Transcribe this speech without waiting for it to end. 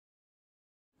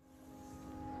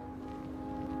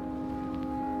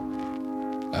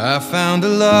I found a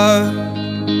love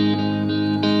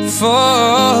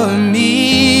for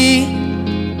me.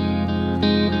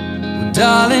 Well,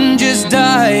 darling, just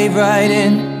dive right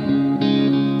in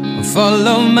and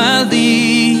follow my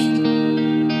lead.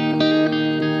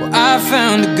 Well, I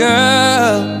found a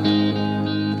girl,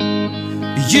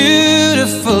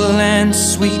 beautiful and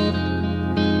sweet.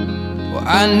 Well,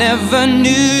 I never knew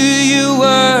you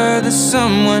were the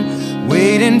someone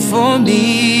waiting for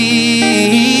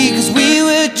me. 'Cause we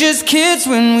were just kids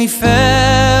when we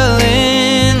fell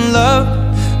in love,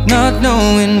 not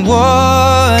knowing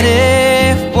what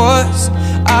it was.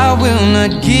 I will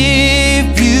not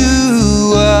give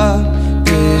you up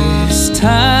this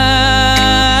time.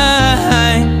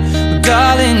 Well,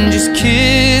 darling, just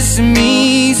kiss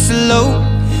me slow.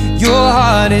 Your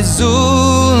heart is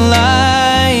all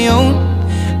I own,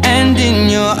 and in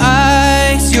your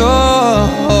eyes you're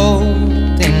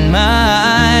holding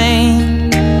mine.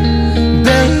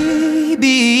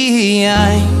 Baby,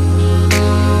 I'm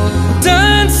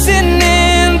dancing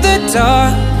in the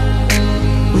dark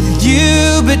with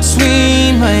you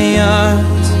between my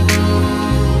arms,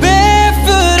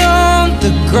 barefoot on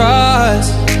the grass.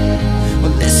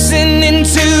 We're listening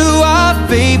to our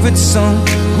favorite song.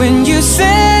 When you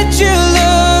said you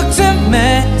looked a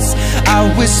mess, I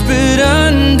whispered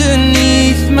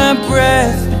underneath my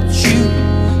breath, but you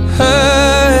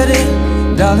heard it.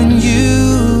 Darling,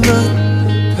 you look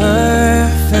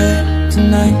perfect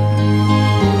tonight.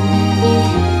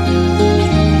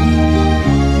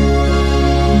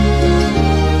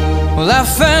 Well, I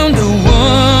found a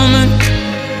woman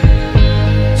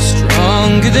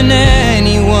stronger than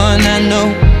anyone I know.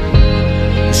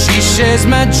 She shares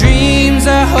my dreams.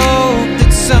 I hope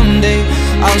that someday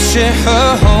I'll share her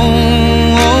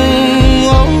home.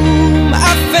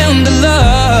 I found a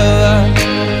love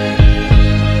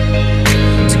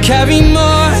to carry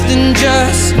more than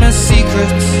just my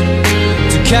secrets,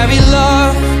 to carry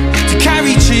love, to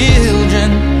carry children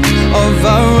of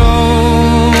our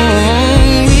own.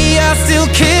 We are still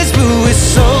kids, but we're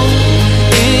so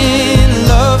in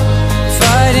love,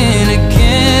 fighting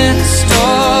against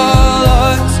all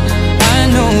odds. I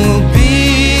know we'll be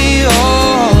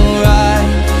alright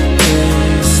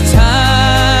this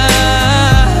time.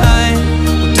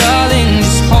 Well, darling,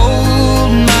 just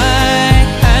hold my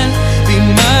hand, be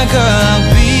my girl, I'll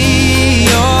be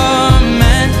your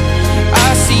man. I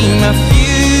see my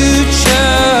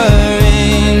future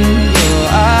in your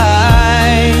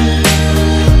eyes.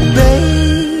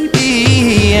 Baby,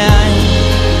 I'm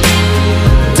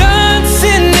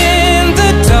dancing in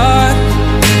the dark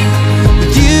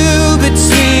with you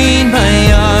between my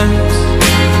arms,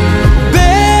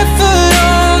 barefoot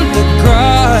on the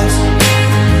grass,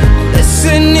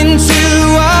 listening to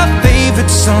our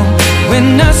favorite song. When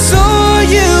I saw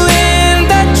you in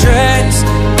that dress,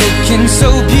 looking so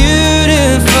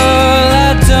beautiful,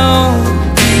 I don't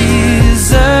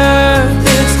deserve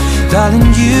this. Darling,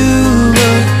 you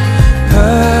look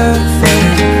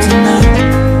perfect tonight.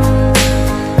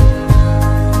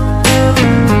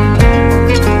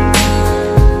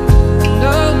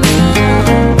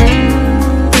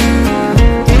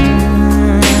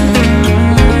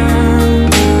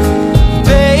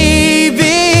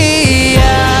 Baby,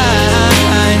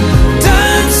 I'm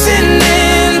dancing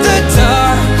in the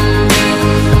dark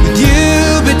with you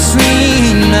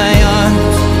between my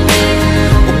arms,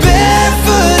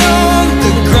 barefoot on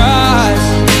the grass,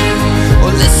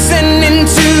 or listening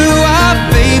to our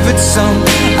favorite song.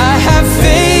 I have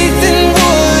faith in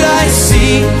what I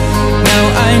see. Now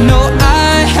I know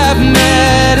I have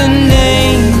met an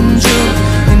angel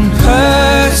in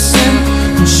person,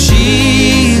 and she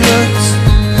looks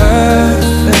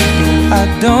perfect. I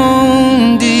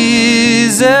don't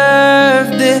deserve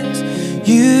this.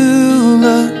 You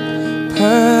look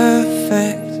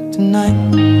perfect tonight.